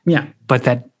 Yeah. But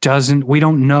we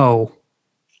don't know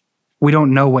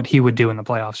what he would do in the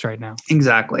playoffs right now.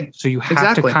 Exactly. So you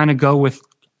have to kind of go with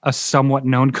a somewhat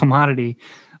known commodity,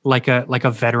 like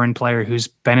a veteran player who's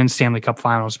been in Stanley Cup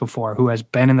finals before, who has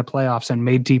been in the playoffs and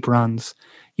made deep runs.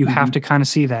 You have to kind of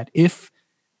see that. If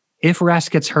Rask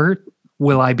gets hurt,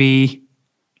 will I be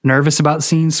nervous about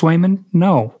seeing Swayman?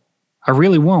 No, I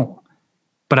really won't.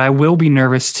 But I will be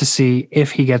nervous to see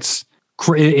if he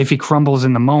crumbles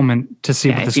in the moment, to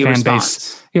see what this fan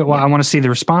base. I want to see the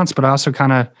response, but I also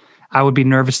I would be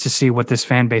nervous to see what this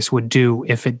fan base would do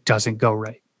if it doesn't go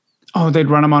right. Oh, they'd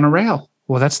run him on a rail.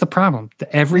 Well, that's the problem.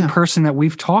 Every person that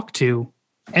we've talked to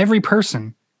on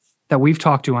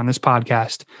this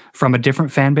podcast from a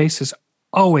different fan base has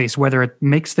always, whether it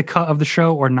makes the cut of the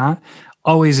show or not,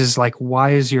 always is like,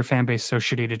 why is your fan base so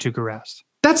shitty to Tuukka Rask?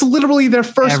 That's literally their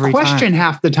first Every question time.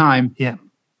 half the time. Yeah.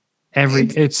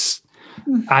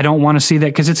 I don't want to see that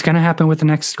because it's going to happen with the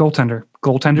next goaltender.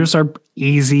 Goaltenders are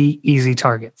easy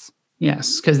targets.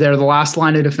 Yes, because they're the last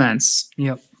line of defense.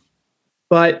 Yep.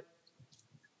 But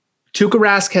Tuukka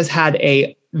Rask has had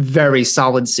a very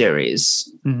solid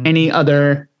series. Mm-hmm. Any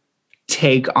other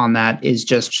take on that is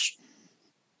just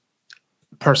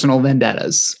personal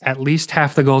vendettas. At least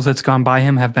half the goals that's gone by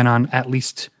him have been on at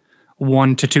least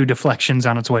 1 to 2 deflections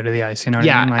on its way to the ice. You know what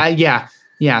I mean? Like, yeah.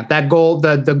 That goal,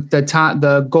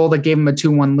 the goal that gave him a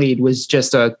 2-1 lead was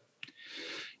just the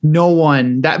goal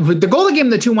that gave him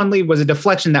the 2-1 lead was a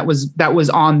deflection that was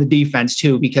on the defense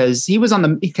too, because I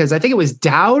think it was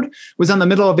Dowd was on the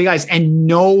middle of the ice and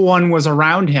no one was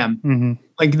around him. Mm-hmm.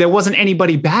 Like there wasn't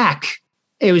anybody back.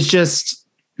 It was just,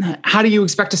 how do you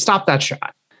expect to stop that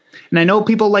shot? And I know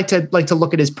people like to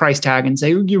look at his price tag and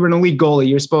say, you're an elite goalie,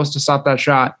 you're supposed to stop that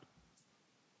shot.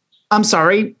 I'm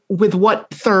sorry, with what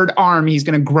third arm he's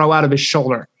going to grow out of his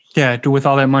shoulder? Yeah, with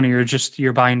all that money,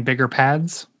 you're buying bigger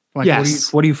pads. Like,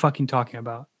 yes. What are you fucking talking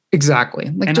about? Exactly.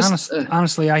 Like, and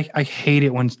honestly, I hate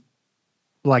it when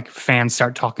like fans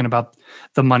start talking about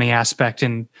the money aspect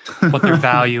and what their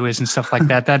value is and stuff like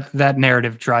that. That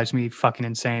narrative drives me fucking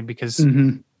insane because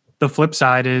the flip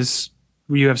side is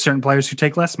you have certain players who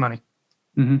take less money,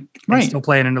 and still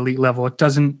play at an elite level.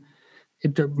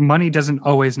 Money doesn't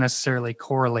always necessarily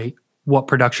correlate what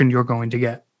production you're going to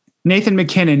get. Nathan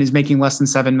McKinnon is making less than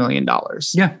 $7 million.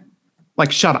 Yeah.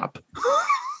 Like, shut up.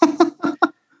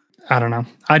 I don't know.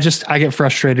 I get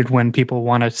frustrated when people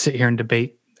want to sit here and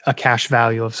debate a cash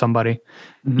value of somebody.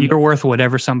 Mm-hmm. You're worth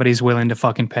whatever somebody's willing to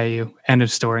fucking pay you. End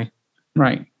of story.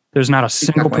 Right. There's not a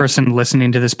single person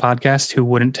listening to this podcast who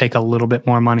wouldn't take a little bit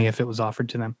more money if it was offered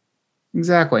to them.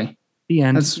 Exactly. The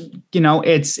end. That's,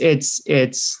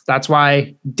 that's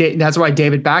why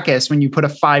David Backes, when you put a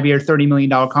 5-year, $30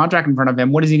 million contract in front of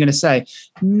him, what is he going to say?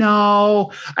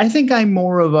 No, I think I'm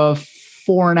more of a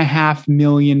 $4.5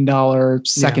 million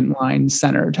second line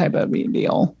center type of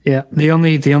deal. Yeah. The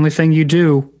only thing you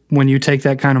do when you take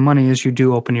that kind of money is you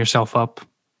do open yourself up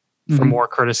for more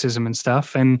criticism and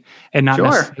stuff, and not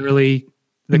necessarily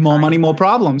more money, more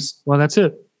problems. Well, that's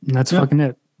it. That's fucking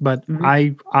it. But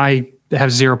I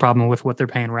have zero problem with what they're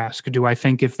paying Rask. Do I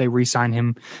think if they re-sign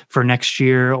him for next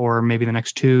year or maybe the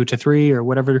next 2 to 3 or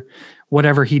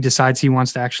whatever he decides he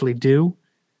wants to actually do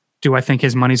I think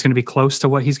his money's going to be close to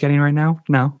what he's getting right now?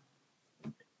 No.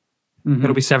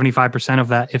 It'll be 75% of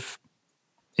that if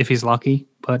he's lucky.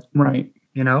 But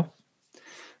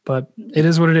but it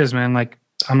is what it is, man. Like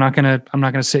I'm not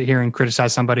gonna sit here and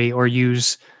criticize somebody or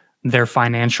use their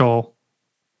financial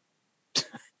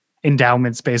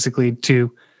endowments basically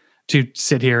to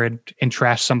sit here and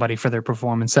trash somebody for their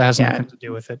performance. That has nothing to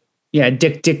do with it. Yeah,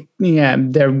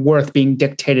 they're worth being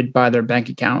dictated by their bank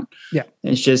account. Yeah.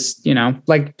 It's just,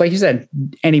 like you said,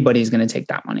 anybody's going to take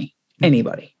that money.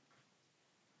 Anybody.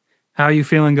 How are you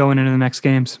feeling going into the next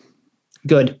games?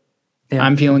 Good. Yeah.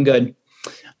 I'm feeling good.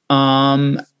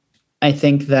 I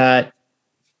think that,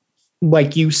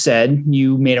 like you said,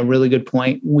 you made a really good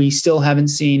point. We still haven't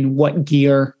seen what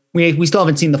gear. We still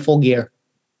haven't seen the full gear.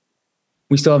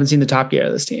 We still haven't seen the top gear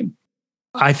of this team.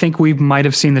 I think we might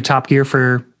have seen the top gear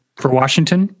for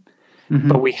Washington,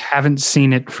 but we haven't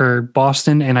seen it for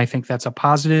Boston. And I think that's a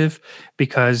positive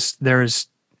because there's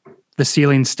the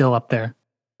ceiling's still up there.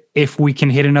 If we can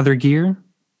hit another gear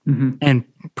and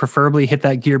preferably hit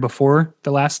that gear before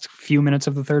the last few minutes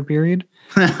of the third period,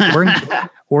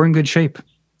 we're in good shape.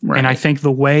 Right. And I think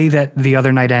the way that the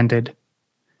other night ended,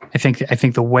 I think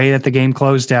the way that the game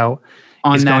closed out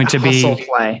is going to be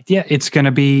play. Yeah,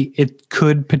 it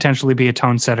could potentially be a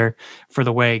tone setter for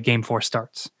the way game 4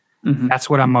 starts. That's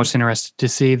what I'm most interested to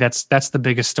see. That's the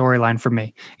biggest storyline for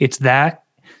me. It's that,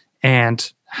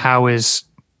 and how is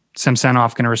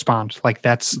Samsonov going to respond? Like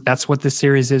that's what this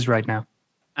series is right now.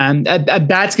 And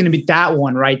that's going to be that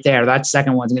one right there. That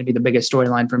second one's going to be the biggest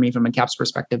storyline for me from a Caps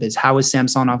perspective is how is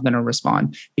Samsonov going to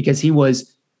respond? Because he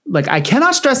was like, I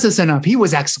cannot stress this enough. He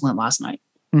was excellent last night.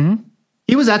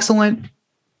 He was excellent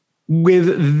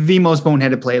with the most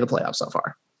boneheaded play of the playoffs so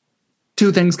far.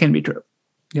 2 things can be true.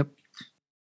 Yep.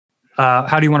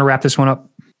 How do you want to wrap this one up?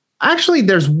 Actually,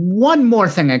 there's one more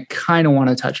thing I kind of want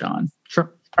to touch on.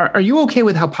 Sure. Are you okay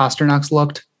with how Pasternak's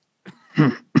looked?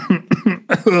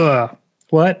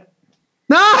 What?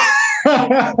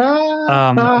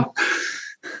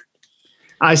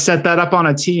 I set that up on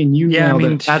a tee and nailed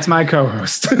it. That's my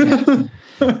co-host.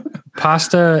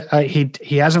 Pasta,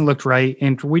 he hasn't looked right.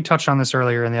 And we touched on this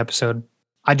earlier in the episode.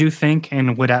 I do think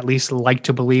and would at least like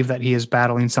to believe that he is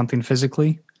battling something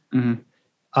physically.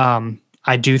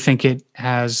 I do think it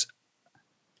has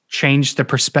changed the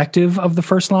perspective of the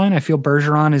first line. I feel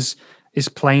Bergeron is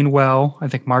playing well. I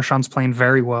think Marchand's playing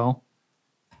very well,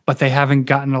 but they haven't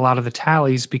gotten a lot of the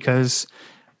tallies because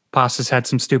Pasta's had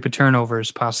some stupid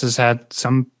turnovers. Pasta's had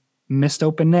some missed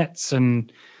open nets,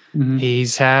 and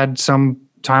he's had some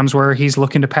times where he's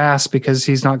looking to pass because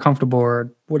he's not comfortable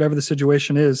or whatever the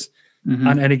situation is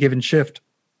on any given shift.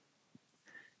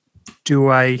 Do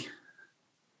I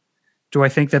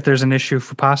think that there's an issue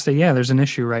for Pasta? Yeah, there's an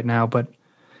issue right now, but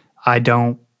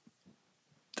I'm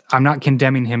not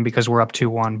condemning him because we're up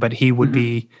 2-1, but he would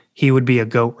be a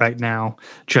GOAT right now,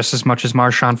 just as much as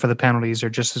Marchand for the penalties or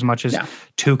just as much as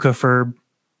Tuukka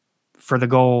for the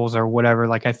goals or whatever.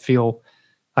 Like I feel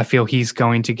he's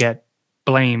going to get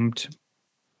blamed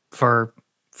for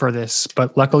this,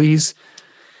 but luckily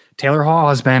Taylor Hall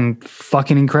has been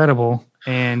fucking incredible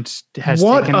and has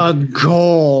a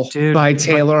goal by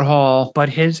Taylor Hall. But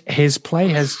his play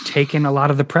has taken a lot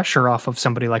of the pressure off of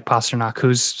somebody like Pasternak,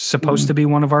 who's supposed to be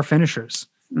one of our finishers.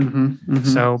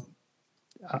 So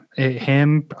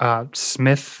him,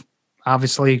 Smith,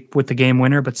 obviously with the game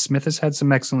winner, but Smith has had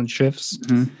some excellent shifts.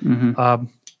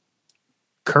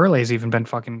 Curley's even been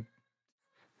fucking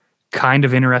kind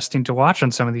of interesting to watch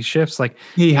on some of these shifts. Like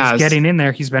he's getting in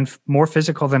there. He's been more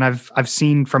physical than I've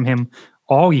seen from him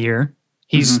all year.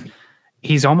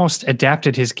 He's almost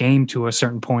adapted his game to a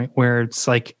certain point where it's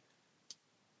like,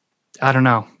 I don't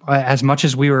know, as much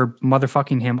as we were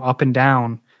motherfucking him up and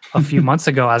down a few months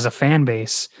ago as a fan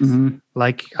base,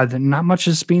 like not much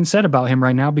is being said about him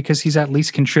right now because he's at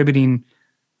least contributing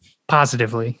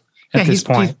positively at this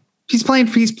point. He's playing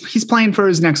for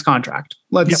his next contract.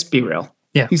 Let's be real.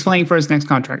 Yeah. He's playing for his next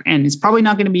contract and he's probably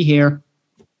not going to be here.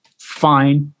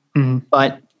 Fine.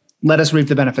 But let us reap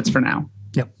the benefits for now.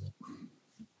 Yep.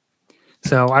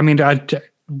 So, I mean, I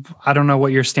don't know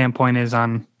what your standpoint is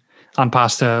on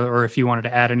Pasta or if you wanted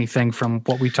to add anything from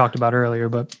what we talked about earlier,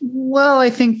 but. Well, I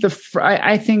think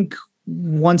I think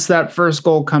once that first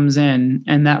goal comes in,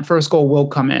 and that first goal will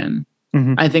come in,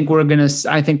 I think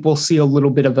we'll see a little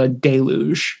bit of a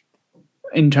deluge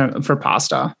for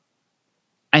Pasta.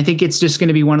 I think it's just going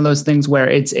to be one of those things where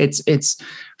it's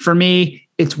for me,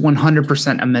 it's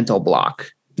 100% a mental block.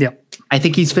 Yep. I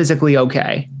think he's physically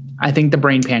okay. I think the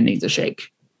brain pan needs a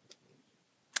shake.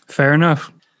 Fair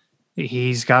enough.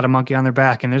 He's got a monkey on their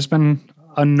back, and there's been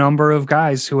a number of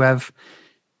guys who have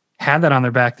had that on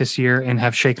their back this year and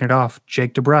have shaken it off.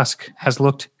 Jake DeBrusk has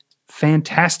looked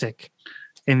fantastic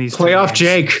in these playoff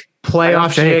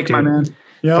Jake, my man.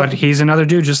 Yep. But he's another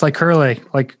dude just like Curley.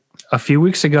 Like a few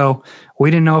weeks ago,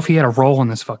 we didn't know if he had a role in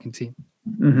this fucking team,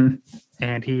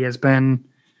 and he's been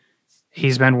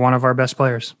one of our best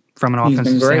players from an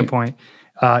offensive standpoint.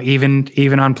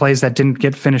 Even on plays that didn't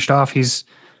get finished off, he's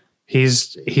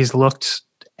looked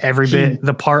every bit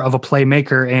the part of a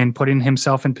playmaker and putting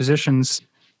himself in positions.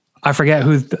 I forget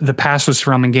who the pass was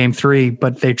from in game 3,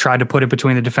 but they tried to put it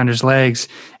between the defender's legs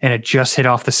and it just hit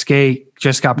off the skate,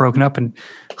 just got broken up. And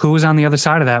who was on the other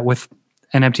side of that with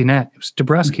an empty net? It was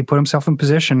DeBrusk. He put himself in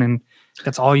position, and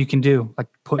that's all you can do. Like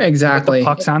put the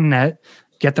pucks on net,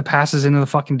 get the passes into the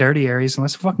fucking dirty areas, and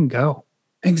let's fucking go.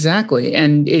 Exactly.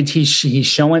 And he's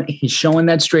showing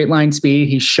that straight line speed.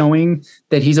 He's showing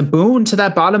that he's a boon to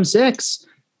that bottom 6.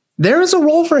 There is a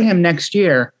role for him next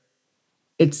year.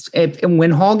 When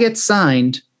Hall gets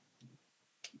signed,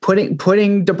 putting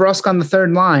DeBrusk on the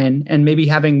 3rd line and maybe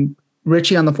having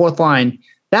Richie on the 4th line,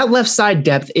 that left side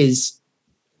depth is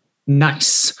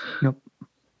nice. Yep.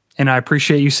 And I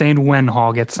appreciate you saying when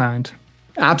Hall gets signed.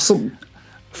 Absolutely.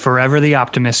 Forever the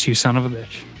optimist, you son of a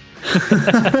bitch.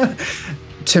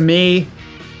 To me,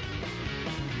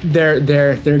 they're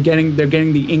getting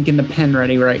the ink in the pen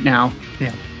ready right now.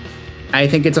 Yeah. I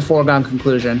think it's a foregone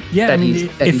conclusion. Yeah, that he's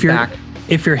back.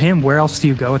 If you're him, where else do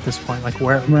you go at this point? Like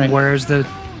where's the?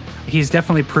 He's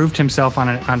definitely proved himself on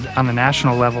the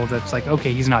national level. That's like,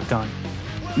 okay, he's not done,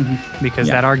 because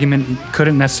that argument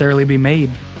couldn't necessarily be made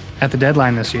at the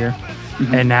deadline this year,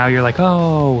 and now you're like,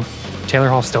 oh, Taylor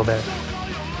Hall's still there.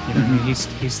 You know,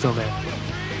 he's still there.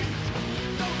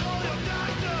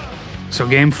 So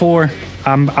game 4,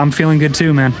 I'm feeling good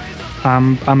too, man.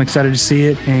 I'm excited to see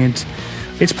it, and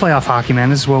it's playoff hockey, man.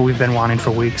 This is what we've been wanting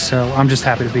for weeks, so I'm just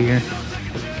happy to be here.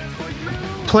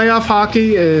 Playoff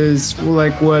hockey is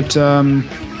like what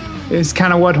is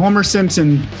kind of what Homer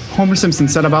Simpson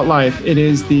said about life. It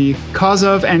is the cause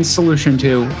of and solution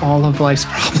to all of life's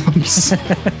problems.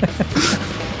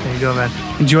 There you go,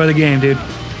 man. Enjoy the game, dude.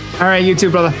 All right, you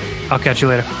too, brother. I'll catch you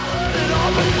later.